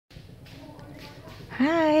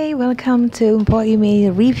Hi, welcome to Boy May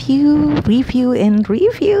review.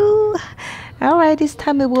 All right, this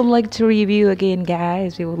time we would like to review again,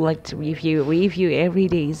 guys. We would like to review every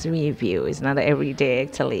day's review. It's not every day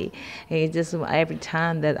actually. It's just every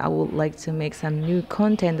time that I would like to make some new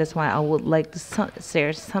content. That's why I would like to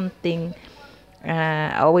share something,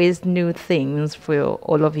 always new things for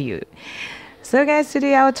all of you. So, guys,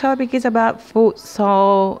 today our topic is about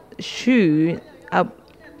futsal shoe.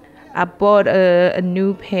 I bought a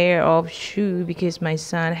new pair of shoe because my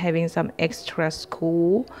son having some extra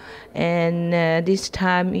school, and this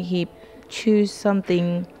time he choose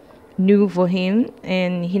something new for him,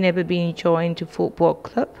 and he never been joined to football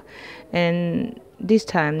club, and this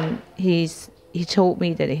time he told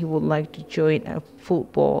me that he would like to join a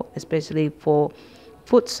football, especially for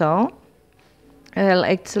futsal. Well,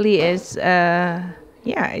 actually, it's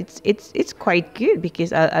yeah, it's quite good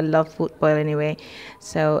because I love football anyway.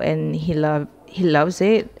 So and he loves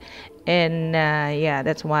it, and yeah,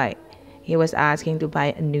 that's why he was asking to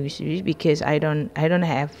buy a new shoes because I don't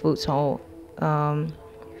have futsal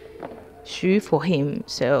shoe for him.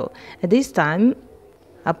 So at this time,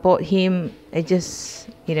 I bought him just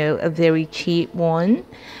a very cheap one.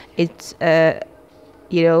 It's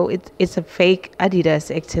it's a fake Adidas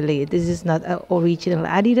actually. This is not an original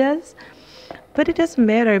Adidas, but it doesn't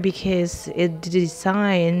matter because the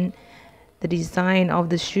design of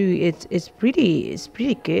the shoe it's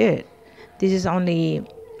pretty good. This is only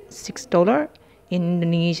 $6 in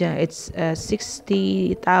Indonesia. It's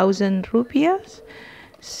 60,000 rupiahs.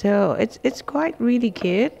 So it's quite really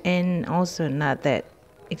good and also not that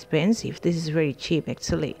expensive. This is very cheap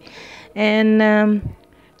actually, and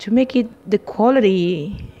to make it the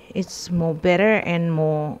quality it's more better and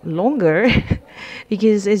more longer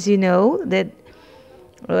because as you know that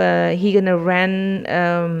he gonna run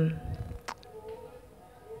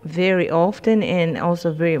very often and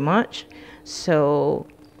also very much. So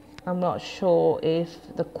I'm not sure if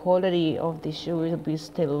the quality of the shoe will be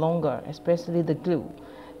still longer, especially the glue.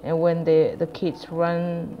 And when the kids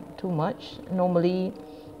run too much, normally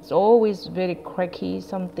it's always very cracky.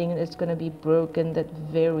 Something that's gonna be broken that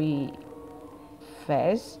very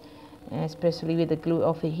fast, especially with the glue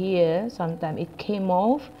over here. Sometimes it came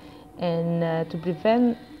off, and to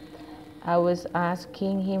prevent, I was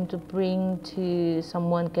asking him to bring to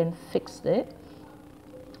someone can fix it.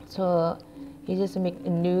 So he just make a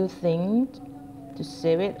new thing to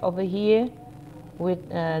save it over here with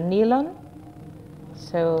nylon.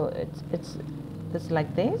 So it's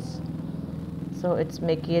like this. So it's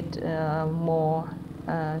make it more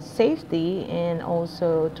safety, and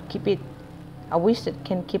also to keep it. I wish it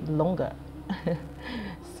can keep longer.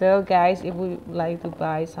 So guys, if you like to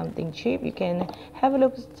buy something cheap, you can have a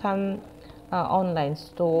look at some online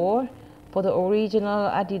store. For the original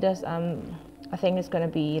Adidas, I think it's gonna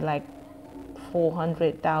be like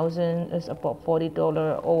 400,000. It's about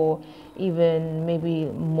 $40, or even maybe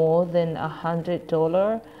more than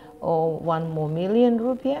 $100, or 1 more million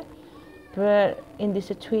rupiah. But in this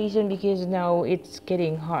situation, because now it's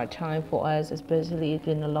getting hard time for us, especially it's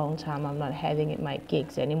been a long time I'm not having it my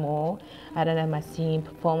gigs anymore. I don't have my singing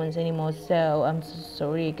performance anymore, so I'm so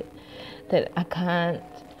sorry that I can't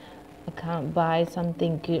buy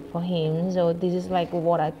something good for him. So this is like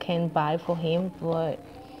what I can buy for him, but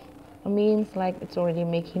I mean it's like it's already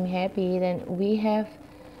make him happy. Then we have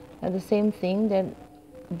the same thing that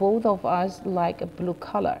both of us like a blue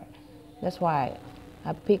color. That's why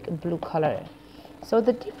I pick a blue color. So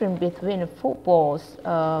the difference between a football's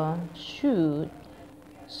shoe,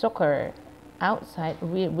 soccer, outside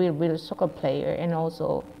real soccer player, and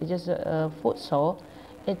also just a futsal,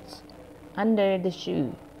 it's under the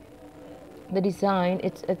shoe. The design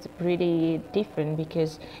it's pretty different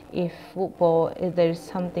because if football if there's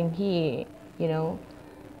something here,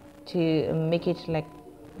 to make it like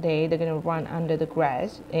they're gonna run under the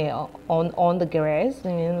grass, on the grass. I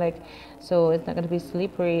mean, like, so it's not gonna be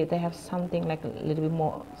slippery. They have something like a little bit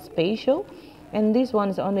more spatial, and this one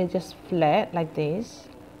is only just flat like this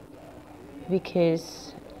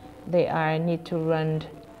because they are need to run.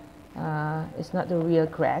 It's not the real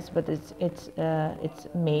grass, but it's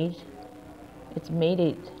made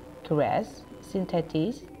it grass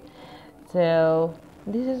synthetic. So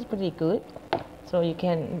this is pretty good. So you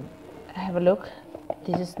can have a look.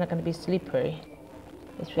 This is not going to be slippery.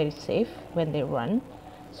 It's very safe when they run,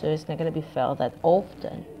 so it's not going to be felt that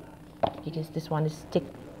often because this one is stick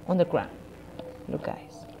on the ground. Look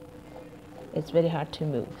guys, it's very hard to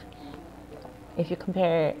move. If you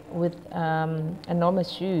compare with a normal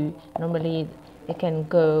shoe, normally it can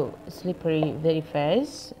go slippery very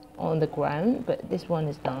fast on the ground, but this one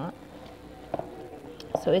is not.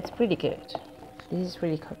 So it's pretty good. This is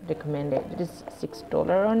really recommended. It is $6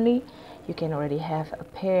 only. You can already have a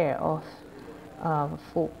pair of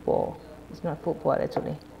football. It's not football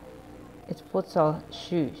actually. It's futsal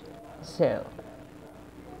shoes. So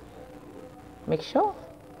make sure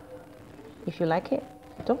if you like it,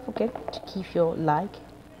 don't forget to give your like,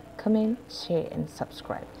 comment, share, and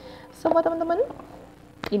subscribe. So buat teman-teman,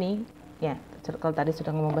 ini ya, kalau tadi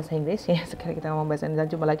sudah ngomong bahasa Inggris ya, sekarang kita ngomong bahasa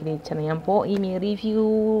Indonesia. Jumpa lagi di channel yang ini review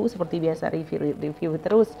seperti biasa, review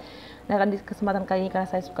terus. Nah, kan di kesempatan kali ini karena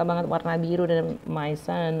saya suka banget warna biru dan my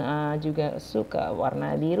son juga suka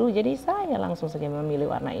warna biru, jadi saya langsung saja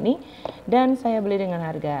memilih warna ini dan saya beli dengan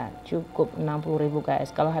harga cukup 60.000 guys.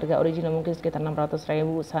 Kalau harga original mungkin sekitar 600.000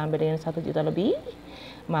 sampai dengan 1 juta lebih,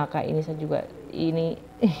 maka ini saya juga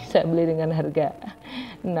saya beli dengan harga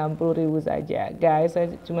 60.000 saja guys.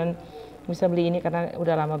 Saya cuman bisa beli ini karena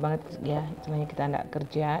udah lama banget ya, istilahnya kita nggak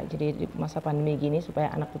kerja, jadi di masa pandemi gini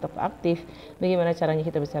supaya anak tetap aktif, bagaimana caranya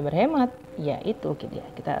kita bisa berhemat, ya itu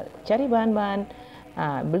kita cari bahan-bahan,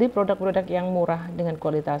 beli produk-produk yang murah dengan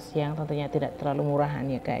kualitas yang tentunya tidak terlalu murahan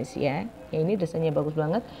ya guys ya. Ini desainnya bagus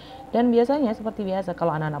banget dan biasanya seperti biasa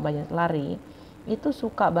kalau anak-anak banyak lari itu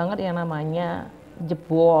suka banget yang namanya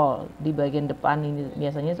jebol di bagian depan. Ini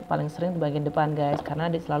biasanya paling sering di bagian depan guys, karena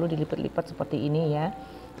selalu dilipat-lipat seperti ini ya.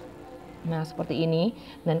 Nah seperti ini,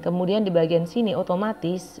 dan kemudian di bagian sini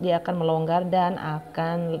otomatis dia akan melonggar dan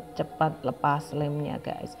akan cepat lepas lemnya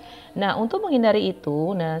guys. Nah untuk menghindari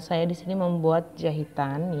itu, nah saya di sini membuat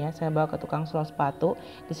jahitan ya, saya bawa ke tukang sul sepatu.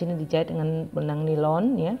 Di sini dijahit dengan benang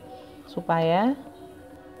nilon ya, supaya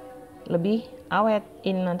lebih awet.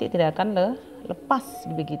 Ini nanti tidak akan lepas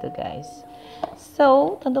begitu guys.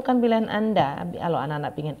 So, tentukan pilihan Anda. Kalau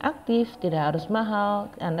anak-anak ingin aktif, tidak harus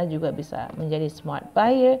mahal, Anda juga bisa menjadi smart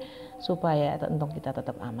buyer supaya tentu kita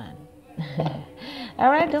tetap aman.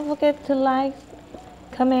 Alright, don't forget to like,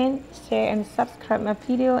 comment, share, and subscribe my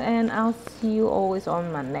video, and I'll see you always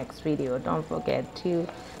on my next video. Don't forget to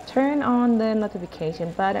turn on the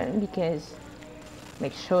notification button because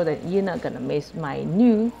make sure that you're not gonna miss my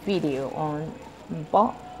new video on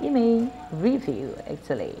what you may review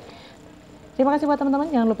actually. Terima kasih buat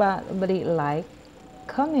teman-teman, jangan lupa beri like,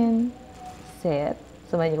 comment, share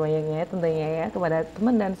sebanyak-banyaknya tentunya ya kepada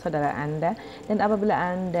teman dan saudara Anda. Dan apabila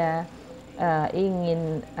Anda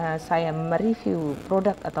ingin saya mereview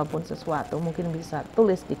produk ataupun sesuatu, mungkin bisa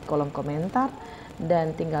tulis di kolom komentar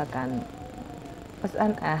dan tinggalkan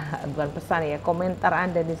pesan, bukan pesan ya, komentar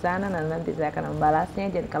Anda di sana, dan nanti saya akan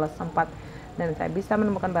membalasnya. Jadi kalau sempat dan saya bisa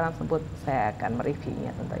menemukan barang tersebut, saya akan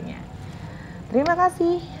mereviewnya tentunya. Terima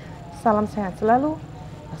kasih. Salam sehat selalu.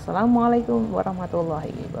 Assalamualaikum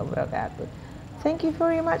warahmatullahi wabarakatuh. Thank you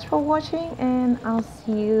very much for watching and I'll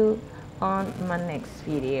see you on my next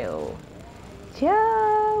video.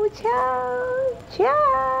 Ciao, ciao,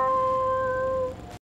 ciao.